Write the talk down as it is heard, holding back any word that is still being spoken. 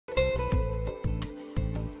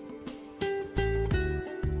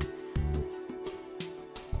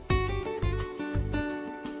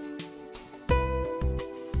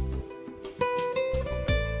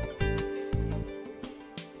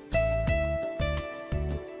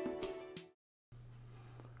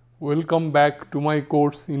Welcome back to my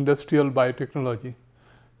course Industrial Biotechnology.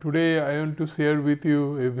 Today I want to share with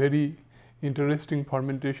you a very interesting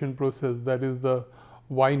fermentation process, that is the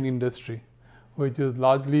wine industry, which is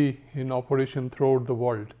largely in operation throughout the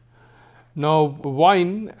world. Now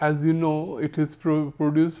wine, as you know, it is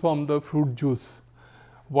produced from the fruit juice.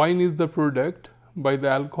 Wine is the product by the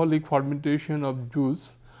alcoholic fermentation of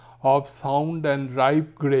juice of sound and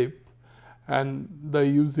ripe grape and the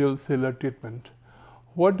usual cellar treatment.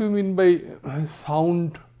 What do you mean by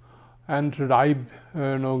sound and ripe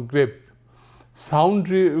grape? Sound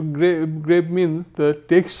grape means the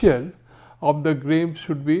texture of the grape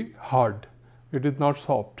should be hard, it is not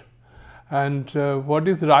soft. And what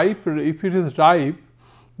is ripe? If it is ripe,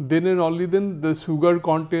 then and only then the sugar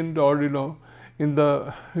content or in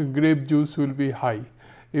the grape juice will be high.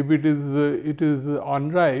 If it is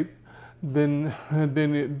unripe, then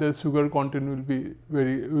the sugar content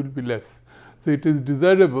will be less. So it is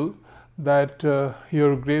desirable that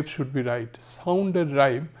your grapes should be ripe, sound and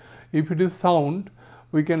ripe. If it is sound,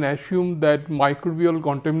 we can assume that microbial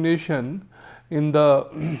contamination in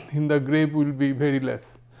the grape will be very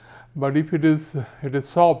less. But if it is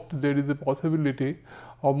soft, there is a possibility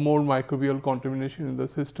of more microbial contamination in the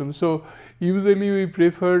system. So usually we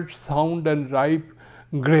prefer sound and ripe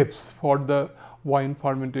grapes for the wine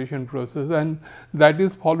fermentation process, and that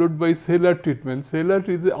is followed by cellar treatment. Cellar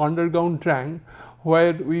is an underground tank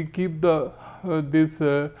where we keep the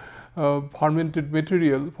fermented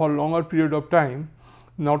material for longer period of time,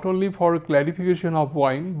 not only for clarification of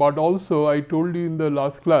wine, but also I told you in the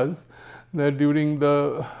last class that during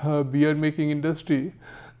the beer making industry,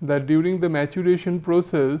 that during the maturation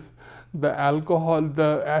process, the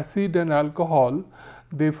acid and alcohol,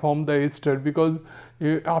 they form the ester, because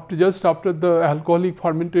after the alcoholic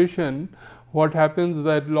fermentation, what happens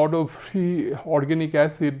that lot of free organic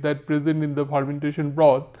acid that present in the fermentation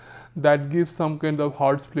broth, that gives some kind of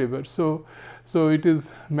harsh flavor. So it is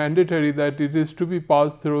mandatory that it is to be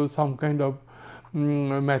passed through some kind of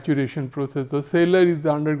maturation process. The cellar is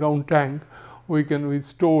the underground tank. We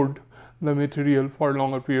stored the material for a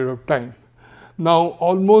longer period of time. Now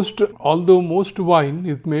although most wine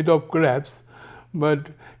is made of grapes, but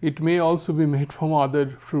it may also be made from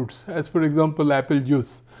other fruits. As for example, apple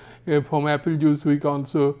juice. From apple juice we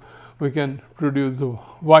can produce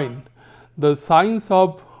wine. The science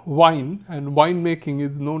of wine and wine making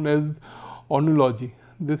is known as oenology.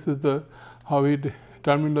 This is how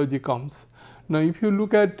terminology comes. Now if you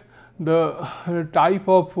look at the type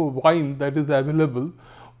of wine that is available,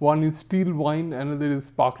 one is still wine, another is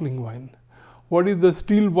sparkling wine. What is the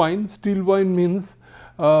still wine? Still wine means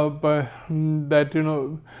that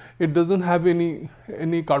it doesn't have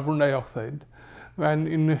any carbon dioxide, and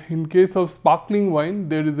in case of sparkling wine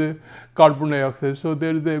there is a carbon dioxide, so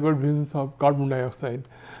there is the emergence of carbon dioxide.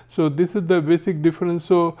 So this is the basic difference.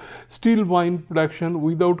 So still wine production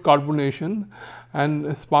without carbonation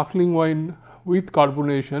and sparkling wine with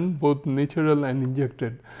carbonation, both natural and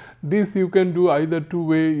injected. This you can do either two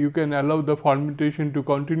way. You can allow the fermentation to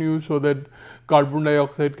continue so that carbon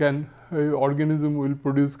dioxide organism will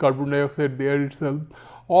produce carbon dioxide there itself,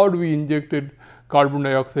 or we injected carbon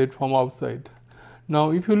dioxide from outside.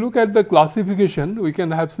 Now if you look at the classification, we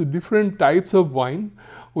can have different types of wine.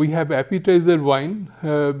 We have appetizer wine,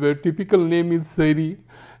 the typical name is sherry,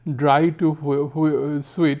 dry to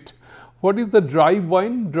sweet. What is the dry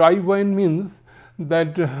wine? Dry wine means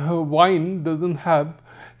that wine doesn't have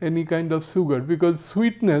any kind of sugar, because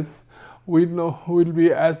sweetness will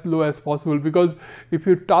be as low as possible, because if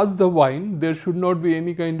you touch the wine there should not be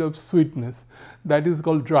any kind of sweetness. That is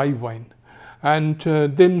called dry wine. And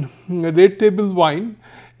then red table wine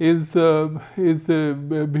is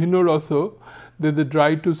Vino Rosso, there is a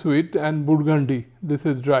dry to sweet, and Burgundy, this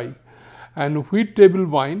is dry. And wheat table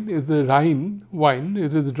wine is a Rhine wine,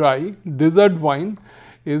 it is dry. Desert wine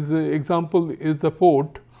is example is the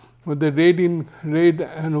port with the red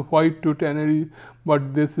and white to tannery,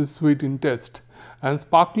 but this is sweet in taste. And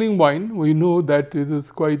sparkling wine, we know that this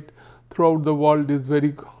is quite throughout the world is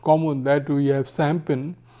very common, that we have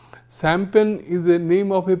Champagne. Champagne is the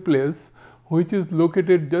name of a place which is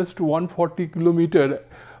located just 140 kilometers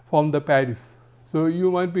from the Paris. So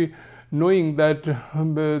you might be knowing that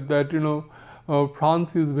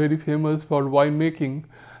France is very famous for wine making,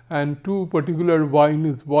 and two particular wine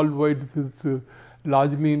is worldwide is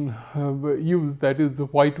largely in use, that is the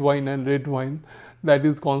white wine and red wine, that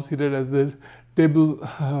is considered as a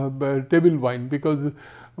table wine, because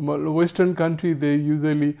Western country they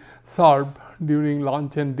usually serve during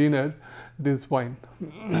lunch and dinner this wine.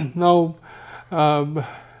 Now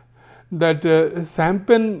that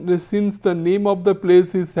Champagne, since the name of the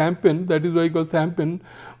place is Champagne, that is why it called Champagne,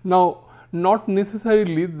 Now, not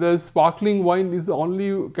necessarily the sparkling wine is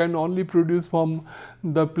can only produce from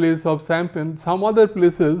the place of Champagne. Some other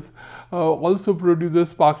places also produce a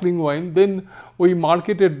sparkling wine. Then we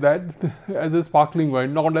marketed that as a sparkling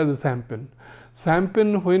wine, not as a Champagne.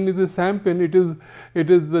 Champagne, when it is Champagne, it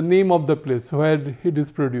is the name of the place where it is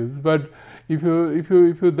produced. But if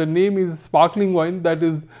the name is sparkling wine, that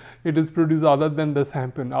is, it is produced other than the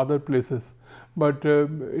Champagne, other places, but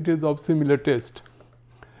it is of similar taste.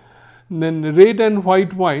 Then red and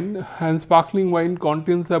white wine and sparkling wine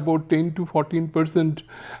contains about 10 to 14%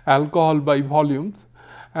 alcohol by volumes,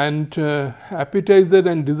 and appetizer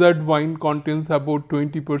and dessert wine contains about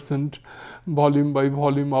 20% volume by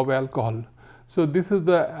volume of alcohol. So, this is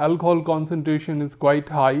the alcohol concentration is quite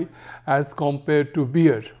high as compared to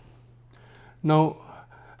beer. Now,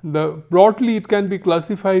 broadly it can be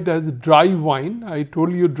classified as dry wine. I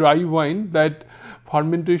told you dry wine, that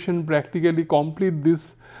fermentation practically complete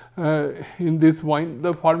this in this wine.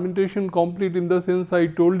 The fermentation complete in the sense I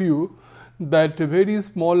told you that a very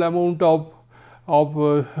small amount of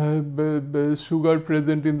sugar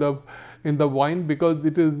present in the wine, because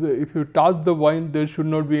it is, if you touch the wine, there should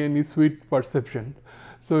not be any sweet perception.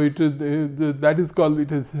 So, it is that is called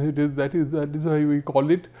that is why we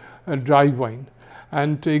call it a dry wine.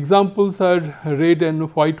 And examples are red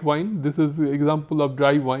and white wine. This is example of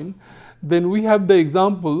dry wine. Then we have the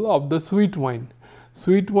example of the sweet wine.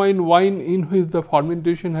 Sweet wine in which the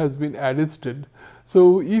fermentation has been arrested.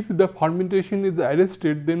 So, if the fermentation is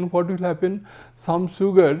arrested, then what will happen? Some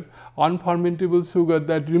sugar, unfermentable sugar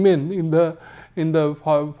that remain in the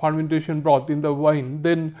fermentation broth, in the wine,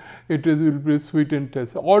 then it will be sweet in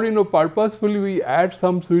taste. Or purposefully we add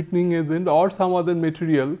some sweetening agent or some other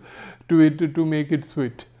material to it to make it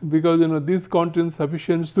sweet, because this contains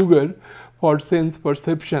sufficient sugar for sense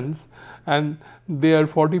perceptions, and they are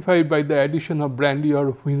fortified by the addition of brandy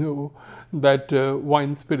or that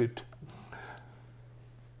wine spirit.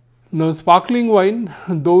 Now, sparkling wine,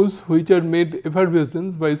 those which are made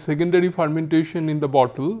effervescent by secondary fermentation in the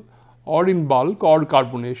bottle or in bulk or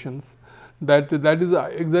carbonations. That is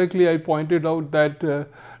exactly I pointed out that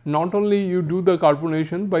not only you do the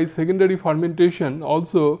carbonation, by secondary fermentation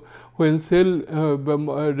also, when cell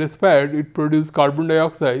respired, it produces carbon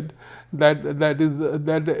dioxide. That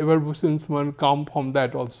effervescence will come from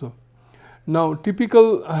that also. Now,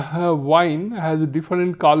 typical wine has a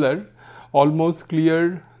different color, almost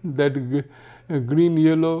clear, that green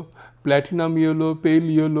yellow, platinum yellow,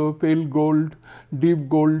 pale gold, deep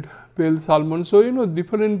gold, pale salmon. So,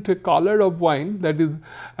 different color of wine that is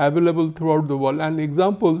available throughout the world, and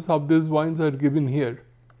examples of these wines are given here.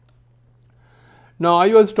 Now, I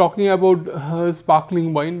was talking about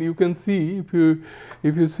sparkling wine. You can see, if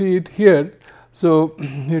you see it here, so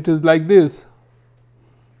it is like this.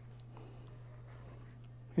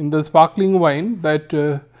 In the sparkling wine,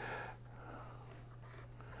 that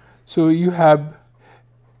so you have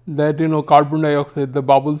that carbon dioxide, the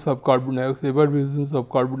bubbles of carbon dioxide, effervescence of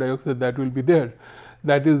carbon dioxide, that will be there.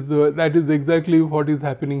 That is exactly what is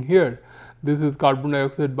happening here. This is carbon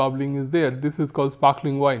dioxide bubbling is there. This is called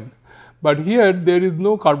sparkling wine. But here there is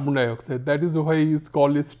no carbon dioxide. That is why it is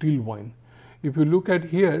called a still wine. If you look at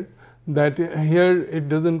here, that here it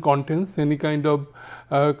doesn't contain any kind of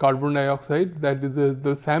carbon dioxide. That is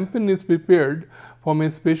the champagne is prepared from a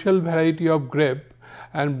special variety of grape,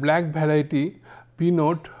 and black variety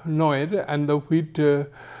Pinot Noir and the wheat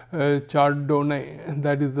Chardonnay.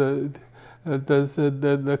 That is the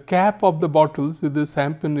cap of the bottles with the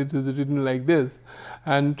champagne, it is written like this,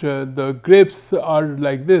 and the grapes are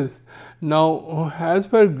like this. Now, as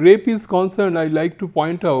far as grape is concerned, I like to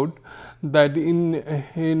point out that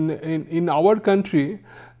in our country,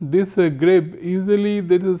 this grape usually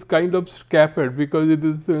there is kind of scaped, because it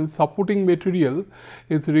is supporting material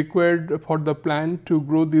is required for the plant to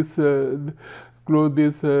grow this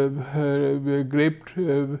grape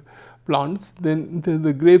plants. Then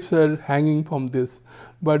the grapes are hanging from this.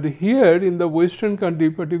 But here in the western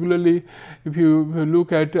country, particularly if you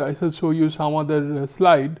look at, I shall show you some other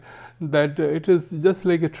slide, that it is just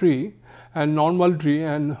like a tree, and normal tree,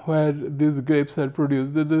 and where these grapes are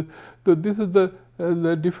produced. So this is the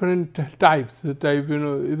different types. The type,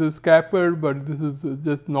 it is capped, but this is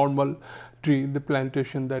just normal tree, the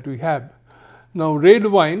plantation that we have. Now, red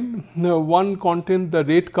wine, one contains the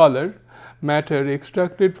red color matter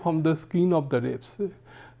extracted from the skin of the grapes.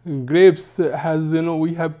 Grapes has,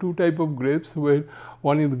 we have two type of grapes, where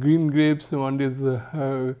one is green grapes, one is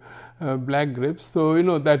black grapes. So,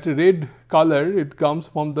 that red color, it comes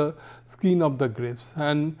from the skin of the grapes,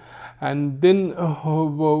 and then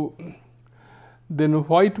Then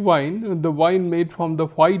white wine, the wine made from the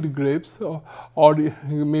white grapes, or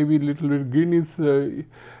maybe little bit greenish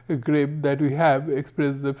grape that we have,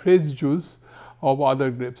 express the fresh juice of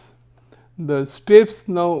other grapes. The steps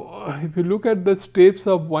now, if you look at the steps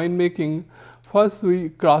of winemaking, first we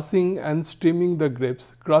crushing and steaming the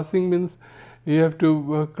grapes. Crushing means you have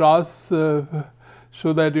to crush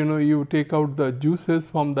so that you take out the juices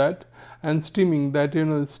from that, and steaming, that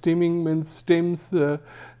steaming means stems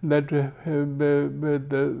that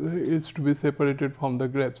is to be separated from the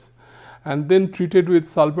grapes, and then treated with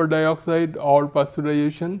sulfur dioxide or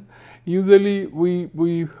pasteurization. Usually we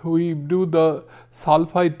do the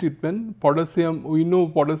sulfide treatment. Potassium, we know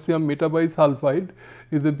potassium metabisulfide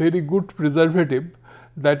is a very good preservative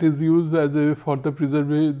that is used as a for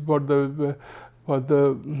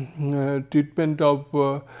the treatment of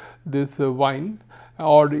this wine,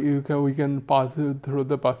 or we can pass it through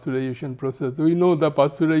the pasteurization process. We know the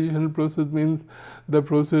pasteurization process means the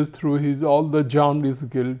process through all the germ is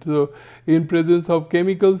killed. So in presence of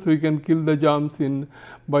chemicals we can kill the germs,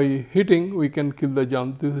 by heating we can kill the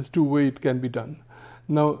germs. This is two way it can be done.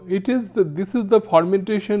 Now this is the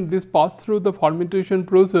fermentation, this pass through the fermentation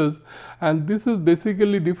process, and this is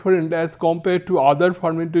basically different as compared to other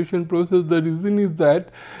fermentation process. The reason is that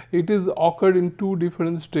it is occurred in two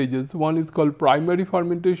different stages. One is called primary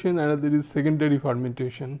fermentation, another is secondary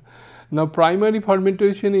fermentation. Now primary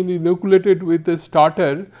fermentation is inoculated with a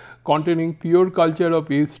starter containing pure culture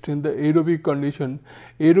of yeast in the aerobic condition.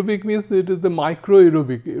 Aerobic means it is the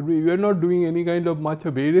microaerobic. We are not doing any kind of much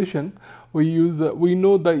of aeration. We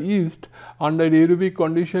know the yeast under aerobic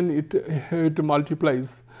condition it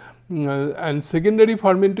multiplies. And secondary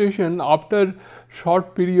fermentation, after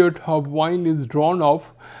short period of wine is drawn off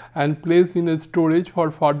and placed in a storage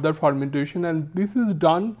for further fermentation, and this is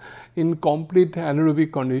done in complete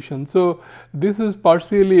anaerobic condition. So this is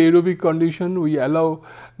partially aerobic condition. We allow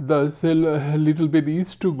the cell a little bit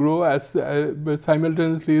yeast to grow as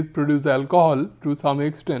simultaneously produce alcohol to some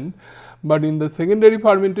extent. But in the secondary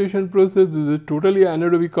fermentation process, this is a totally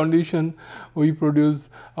anaerobic condition. We produce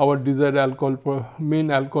our desired alcohol,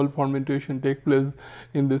 main alcohol fermentation take place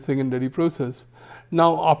in the secondary process.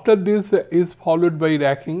 Now after this is followed by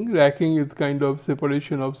racking. Racking is kind of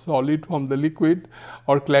separation of solid from the liquid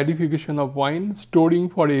or clarification of wine, storing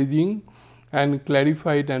for aging, and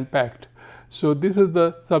clarified and packed. So this is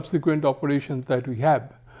the subsequent operations that we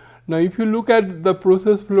have. Now if you look at the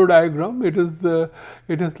process flow diagram, it has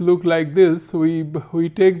look like this. We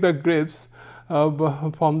take the grapes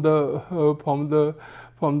from the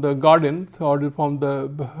gardens or from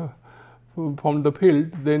the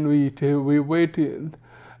field, then we wait.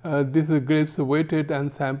 This is grapes weighted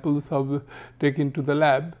and samples of taken to the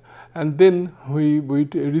lab, and then we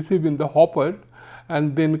receive in the hopper,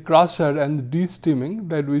 and then crusher and de-steaming,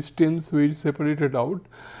 that we steams we separated out.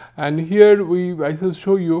 And here I shall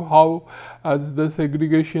show you how the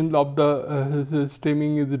segregation of the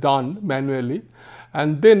steaming is done manually,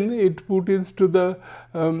 and then it put is to the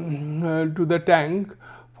tank,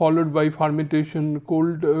 followed by fermentation,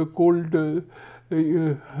 cold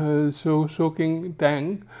soaking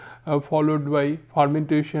tank, followed by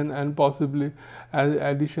fermentation and possibly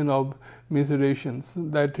addition of macerations.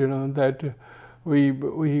 That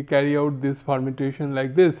we carry out this fermentation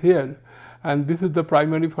like this here, and this is the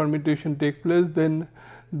primary fermentation take place. Then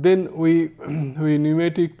we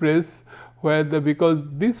pneumatic press, where because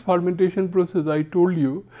this fermentation process I told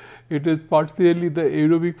you, it is partially the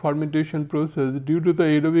aerobic fermentation process. Due to the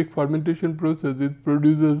aerobic fermentation process, it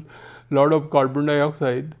produces lot of carbon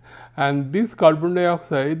dioxide, and this carbon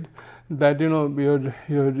dioxide, that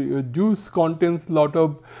your juice contains lot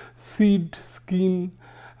of seed, skin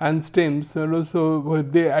and stems, so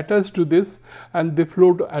they attach to this and they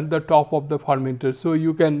float at the top of the fermenter. So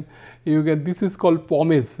you can this is called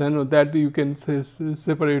pomace, that you can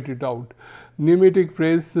separate it out. Pneumatic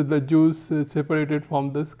press, the juice separated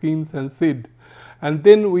from the skins and seed, and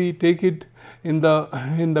then we take it in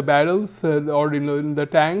the barrels or in the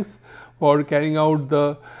tanks for carrying out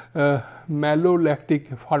the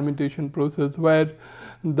malolactic fermentation process, where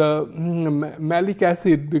the malic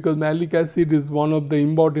acid, because malic acid is one of the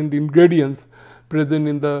important ingredients present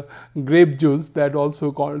in the grape juice, that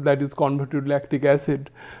is converted to lactic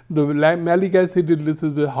acid. The malic acid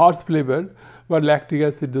elicits a harsh flavor, but lactic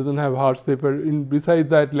acid doesn't have harsh flavor. Besides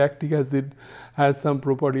that, lactic acid has some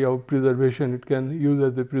property of preservation. It can use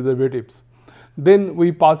as a preservatives. Then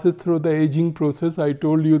we pass it through the aging process. I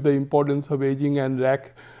told you the importance of aging and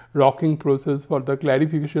rocking process for the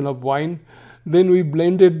clarification of wine. Then we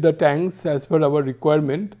blended the tanks as per our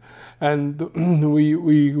requirement, and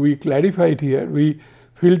we clarified here. We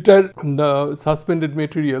filter the suspended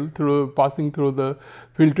material through passing through the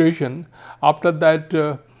filtration. After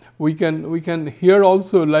that, we can here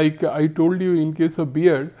also, like I told you, in case of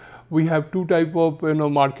beer, we have two type of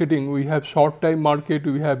marketing. We have short time market,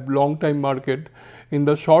 we have long time market. In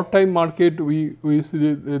the short time market, we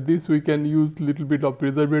can use little bit of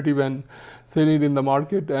preservative and sell it in the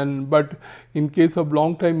market, and but in case of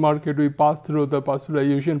long time market, we pass through the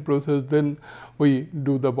pasteurization process, then we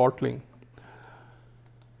do the bottling.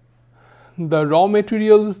 The raw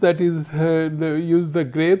materials, that is use the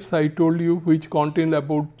grapes, I told you, which contain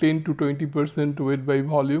about 10 to 20% weight by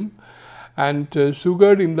volume, and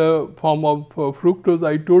sugar in the form of fructose.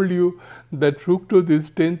 I told you that fructose is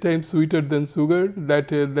 10 times sweeter than sugar,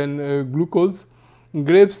 than glucose.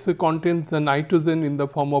 Grapes contains the nitrogen in the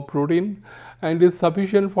form of protein, and is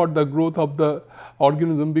sufficient for the growth of the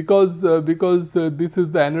organism, because this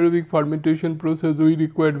is the anaerobic fermentation process. We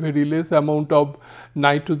require very less amount of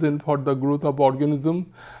nitrogen for the growth of organism,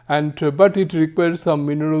 and but it requires some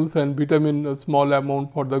minerals and vitamin, a small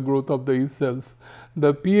amount, for the growth of the yeast cells.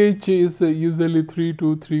 The pH is usually 3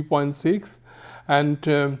 to 3.6, and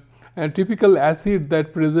a typical acid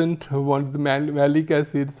that present one, the malic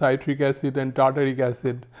acid, citric acid, and tartaric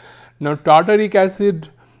acid. Now, tartaric acid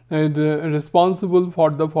is responsible for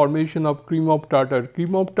the formation of cream of tartar.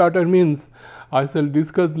 Cream of tartar means, I shall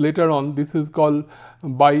discuss later on, this is called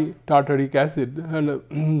bitartaric acid, and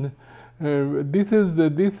this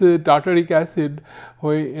tartaric acid,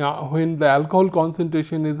 when the alcohol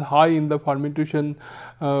concentration is high in the fermentation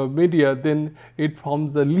media, then it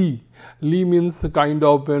forms the Li. Li means a kind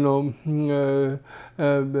of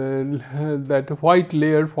that white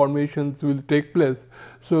layer formations will take place.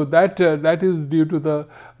 So that is due to the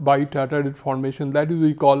bitartaric formation, that is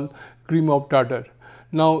we call cream of tartar.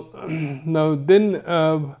 Now then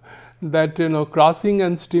that crushing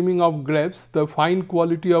and steaming of grapes, the fine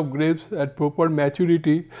quality of grapes at proper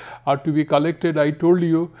maturity are to be collected. I told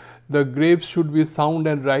you the grapes should be sound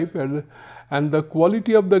and ripe, and the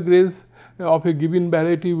quality of the grapes of a given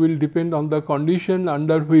variety will depend on the condition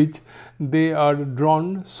under which they are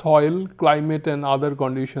drawn, soil, climate, and other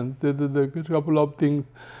conditions. This is a couple of things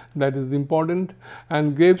that is important,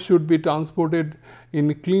 and grapes should be transported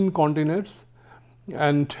in clean containers,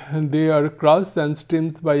 and they are crushed and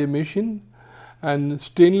steamed by a machine, and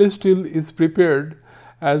stainless steel is prepared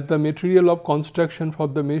as the material of construction for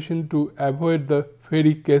the machine to avoid the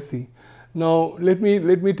ferric acid. Now let me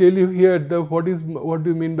tell you here what do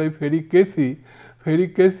you mean by ferric acid.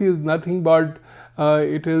 Ferric acid is nothing but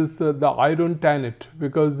it is the iron tannate,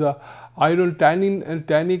 because the iron tannin and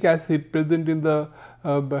tannic acid present in the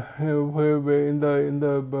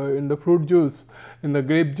fruit juice, in the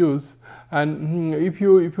grape juice, and if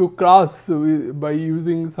you crush by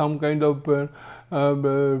using some kind of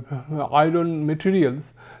iron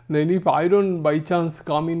materials, then if iron by chance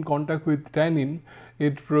come in contact with tannin,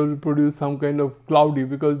 it produce some kind of cloudy,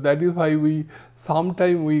 because that is why we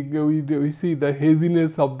sometime we see the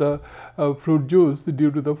haziness of the fruit juice due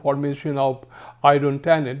to the formation of iron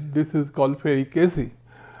tannate. This is called ferric acid.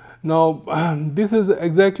 Now this is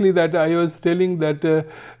exactly that I was telling, that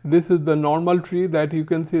this is the normal tree that you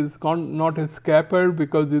can see is not a scapper,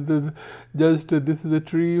 because it is just this is a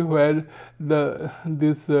tree where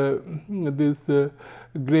this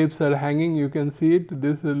grapes are hanging. You can see it.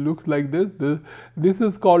 This looks like this. This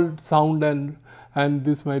is called sound, and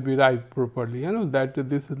this might be ripe properly. That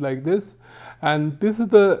this is like this, and this is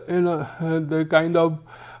the the kind of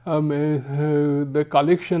the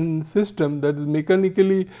collection system, that is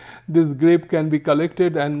mechanically this grape can be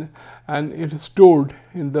collected and it is stored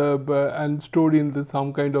in the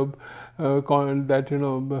some kind of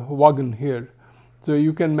wagon here. So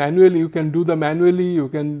you can do the manually, you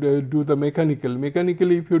can do the mechanical.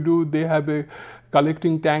 Mechanically, if you do, they have a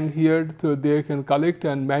collecting tank here, so they can collect,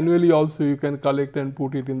 and manually also you can collect and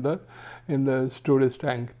put it in the storage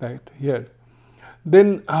tank that here.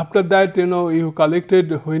 Then after that, you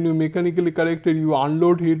collected, when you mechanically collected, you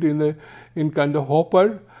unload it in kind of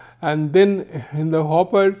hopper, and then in the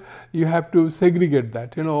hopper you have to segregate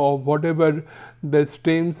that, of whatever the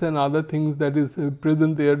stems and other things that is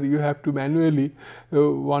present there, you have to manually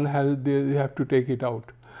you have to take it out,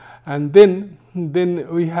 and then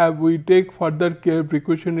we take further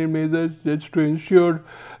precautionary measures just to ensure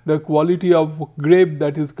the quality of grape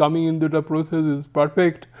that is coming into the process is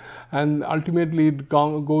perfect, and ultimately it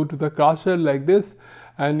go to the crusher like this,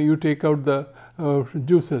 and you take out the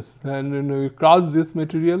juices, and you crush this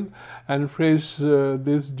material, and fresh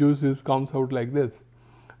this juices comes out like this.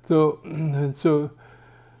 So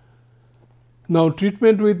Now,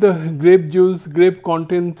 treatment with the grape juice. Grape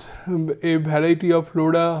contains a variety of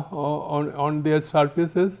flora on their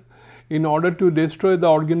surfaces. In order to destroy the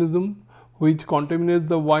organism which contaminates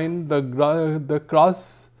the wine, the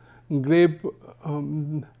crush grape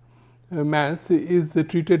mass is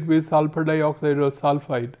treated with sulfur dioxide or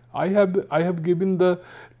sulfide. I have given the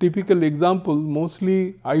typical example.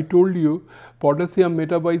 Mostly I told you potassium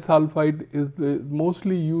metabisulfite is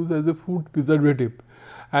mostly used as a food preservative,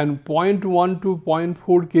 and 0.1 to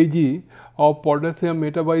 0.4 kg of potassium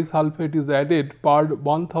metabisulfite is added per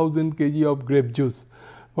 1000 kg of grape juice.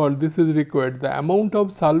 For this is required. The amount of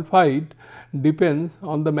sulfide depends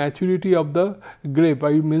on the maturity of the grape.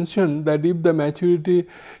 I mentioned that if the maturity,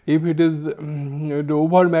 if it is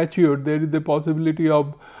over matured, there is a possibility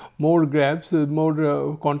of more grapes, more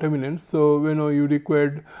contaminants. So, you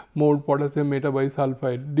required more potassium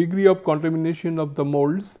metabisulfite. Degree of contamination of the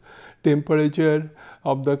molds, temperature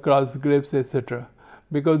of the crushed grapes, etc.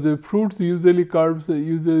 Because the fruits usually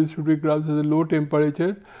should be crushed at a low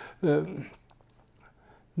temperature.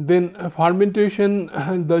 Then fermentation,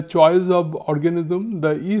 the choice of organism,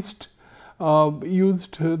 the yeast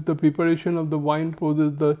used the preparation of the wine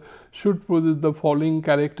should possess the following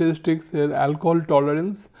characteristics: alcohol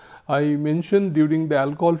tolerance. I mentioned during the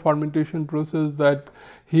alcohol fermentation process that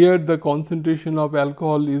here the concentration of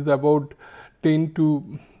alcohol is about 10 to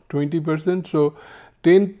 20%. So,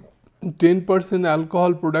 10%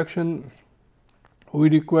 alcohol production, we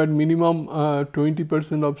require minimum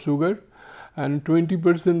 20% of sugar, and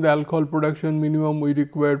 20% alcohol production minimum we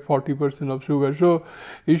require 40% of sugar. So,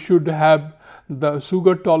 it should have the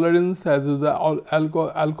sugar tolerance as well as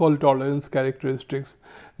the alcohol tolerance characteristics.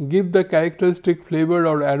 Give the characteristic flavor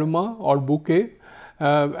or aroma or bouquet,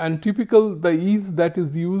 and typical the yeast that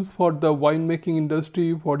is used for the winemaking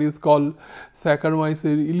industry, what is called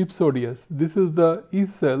Saccharomyces ellipsoideus. This is the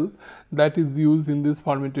yeast cell that is used in this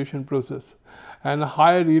fermentation process, and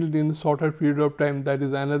higher yield in shorter period of time, that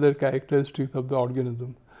is another characteristic of the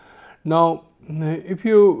organism. Now, if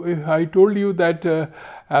I told you that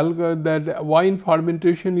that wine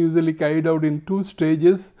fermentation usually carried out in 2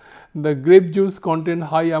 stages. The grape juice contain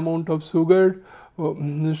high amount of sugar,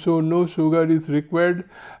 so no sugar is required,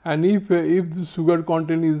 and if the sugar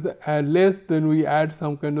content is less, then we add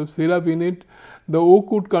some kind of syrup in it. The oak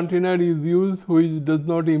wood container is used, which does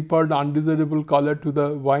not impart undesirable color to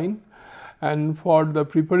the wine. And for the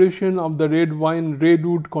preparation of the red wine, red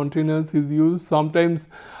wood containers is used. Sometimes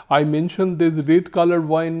I mentioned this red colored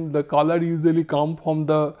wine, the color usually come from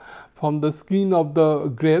the skin of the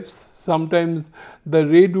grapes. Sometimes the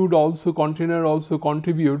red wood container also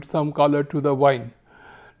contributes some color to the wine.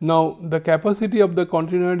 Now, the capacity of the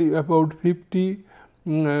container is about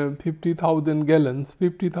 50,000 gallons.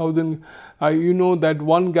 50,000, you know that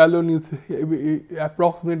 1 gallon is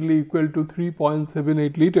approximately equal to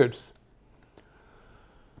 3.78 liters.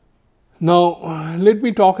 Now, let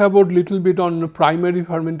me talk about little bit on the primary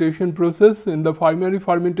fermentation process. In the primary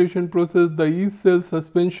fermentation process, the yeast cell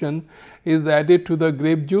suspension is added to the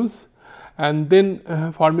grape juice, and then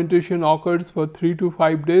fermentation occurs for 3 to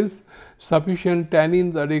 5 days. Sufficient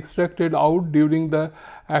tannins are extracted out during the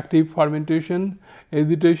active fermentation.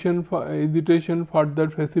 Agitation further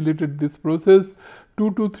facilitates this process.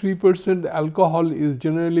 2 to 3% alcohol is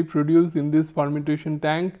generally produced in this fermentation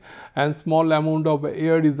tank, and small amount of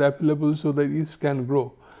air is available so the yeast can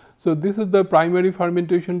grow. So, this is the primary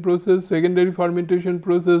fermentation process. Secondary fermentation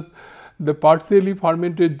process, the partially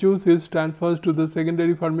fermented juice is transferred to the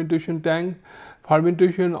secondary fermentation tank.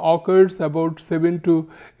 Fermentation occurs about 7 to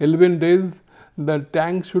 11 days. The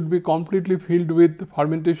tank should be completely filled with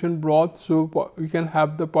fermentation broth, so we can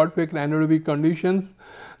have the perfect anaerobic conditions.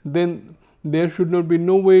 Then there should not be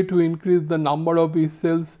no way to increase the number of yeast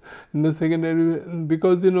cells in the secondary,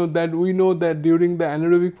 because that we know that during the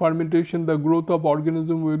anaerobic fermentation the growth of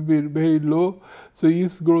organism will be very low. So,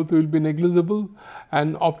 yeast growth will be negligible,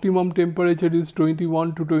 and optimum temperature is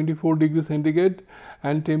 21 to 24 degrees centigrade,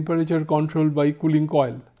 and temperature controlled by cooling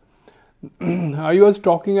coil. I was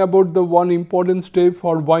talking about the one important step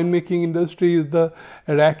for winemaking industry is the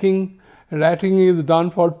racking. Racking is done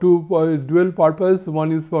for dual purpose.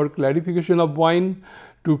 One is for clarification of wine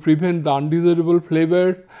to prevent the undesirable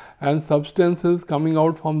flavor and substances coming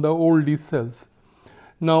out from the old yeast cells.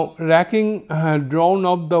 Now, racking drawn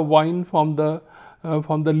up the wine from the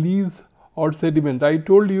lees or sediment. I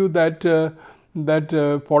told you that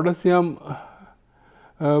potassium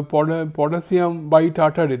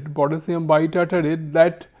bitartrate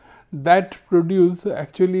that produce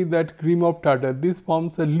actually that cream of tartar. This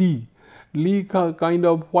forms a lee kind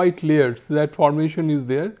of white layers, that formation is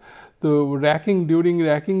there. So during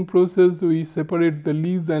racking process, we separate the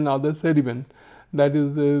lees and other sediment. That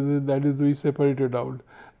is we separated out.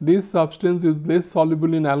 This substance is less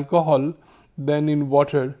soluble in alcohol than in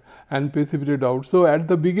water and precipitate out. So at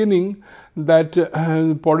the beginning, that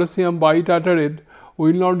potassium bitartrate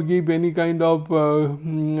will not give any kind of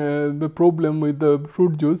problem with the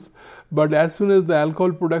fruit juice, but as soon as the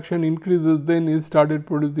alcohol production increases, then it started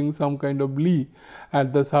producing some kind of lee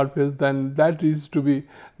at the surface. Then that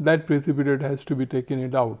precipitate has to be taken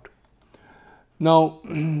it out. Now,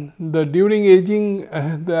 during aging,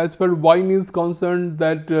 as far as wine is concerned,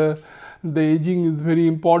 that the aging is very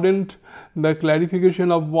important. The clarification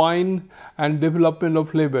of wine and development of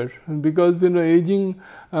flavor, because aging,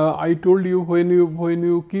 I told you, when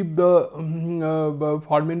you keep the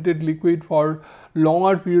fermented liquid for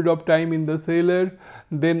longer period of time in the cellar,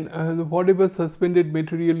 then whatever suspended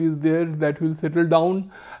material is there, that will settle down,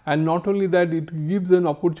 and not only that, it gives an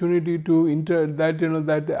opportunity to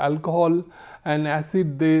that alcohol and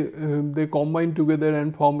acid, they combine together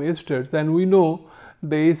and form esters, and we know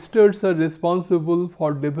the esters are responsible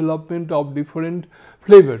for development of different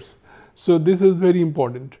flavors. So this is very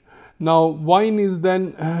important. Now wine is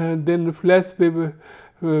then flash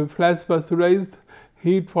pasteurized,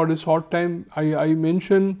 heat for a short time. I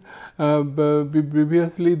mentioned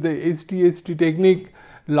previously the HTST technique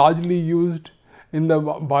largely used in the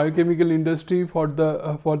biochemical industry for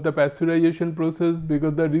the pasteurization process,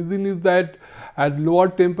 because the reason is that at lower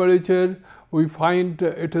temperature we find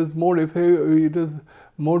it is more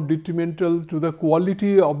detrimental to the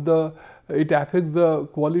quality of the, it affects the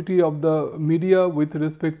quality of the media with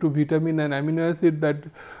respect to vitamin and amino acid,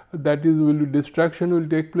 destruction will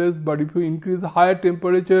take place. But if you increase higher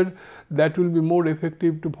temperature, that will be more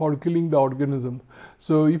effective for killing the organism.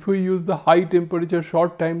 So if we use the high temperature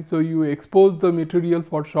short time, so you expose the material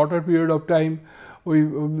for shorter period of time,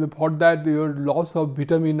 for that your loss of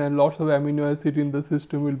vitamin and loss of amino acid in the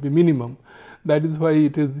system will be minimum. That is why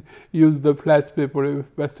it is used the flash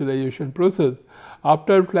pasteurization process.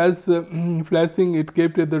 After flashing, it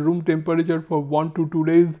kept at the room temperature for 1 to 2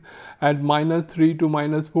 days at -3 to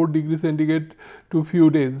 -4 degrees centigrade to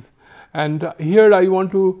few days. And here I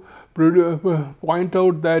want to point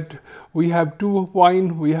out that we have two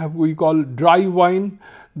wine. We call dry wine.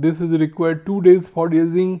 This is required 2 days for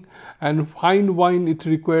aging, and fine wine it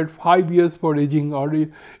required 5 years for aging. Or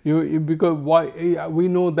because we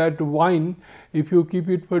know that wine, if you keep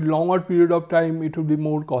it for longer period of time, it will be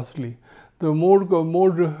more costly. The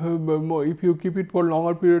more if you keep it for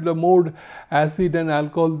longer period, the more acid and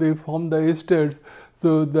alcohol they form the esters.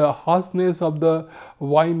 So the harshness of the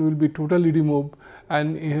wine will be totally removed,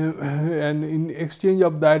 and in exchange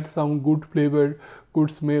of that, some good flavor, good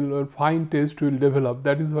smell or fine taste will develop.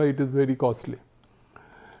 That is why it is very costly.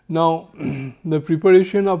 Now the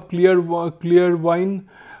preparation of clear wine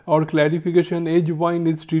or clarification age wine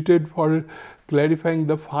is treated for clarifying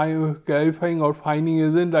or fining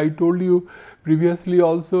agent. I told you previously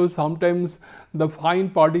also, sometimes the fine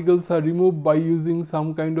particles are removed by using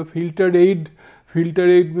some kind of filter aid. Filter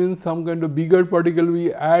aid means some kind of bigger particle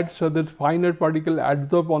we add, so that finer particle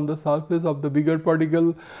adsorb on the surface of the bigger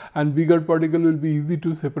particle, and bigger particle will be easy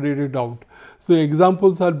to separate it out. So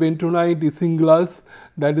examples are bentonite, isinglass,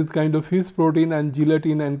 that is kind of fish protein, and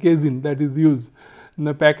gelatin and casein that is used. In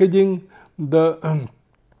the packaging, the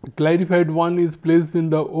clarified one is placed in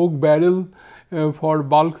the oak barrel for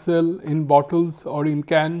bulk sale, in bottles or in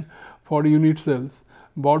can for unit sales.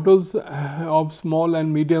 Bottles of small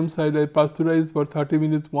and medium size are pasteurized for 30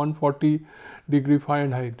 minutes, 140 degree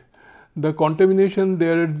Fahrenheit. The contamination,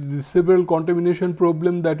 there are several contamination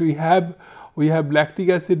problem that we have. We have lactic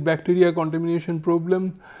acid bacteria contamination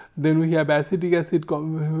problem, then we have acetic acid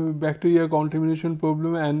bacteria contamination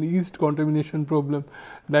problem, and yeast contamination problem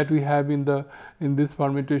that we have in this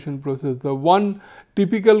fermentation process. The one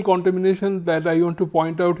typical contamination that I want to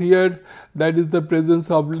point out here, that is the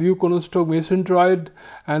presence of leuconostoc mesenteroid,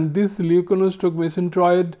 and this leuconostoc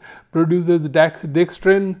mesenteroid produces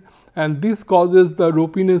dextrin, and this causes the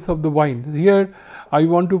ropiness of the wine. Here I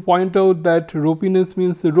want to point out that ropiness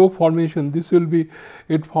means the rope formation. This will be,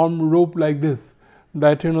 it form rope like this,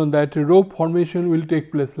 that that rope formation will take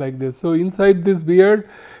place like this. So inside this beer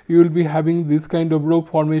you will be having this kind of rope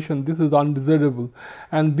formation. This is undesirable,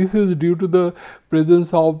 and this is due to the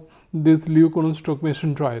presence of this leuconostoc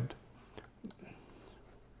mesenteroid.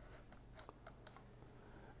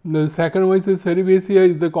 The Saccharomyces cerevisiae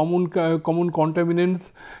is the common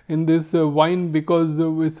contaminants in this wine, because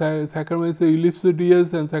with Saccharomyces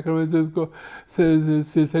ellipsoideus and Saccharomyces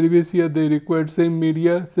cerevisiae, they require same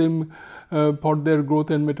media, same for their growth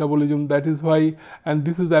and metabolism. That is why, and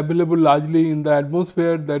this is available largely in the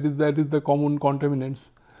atmosphere. That is the common contaminants.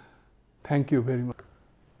 Thank you very much.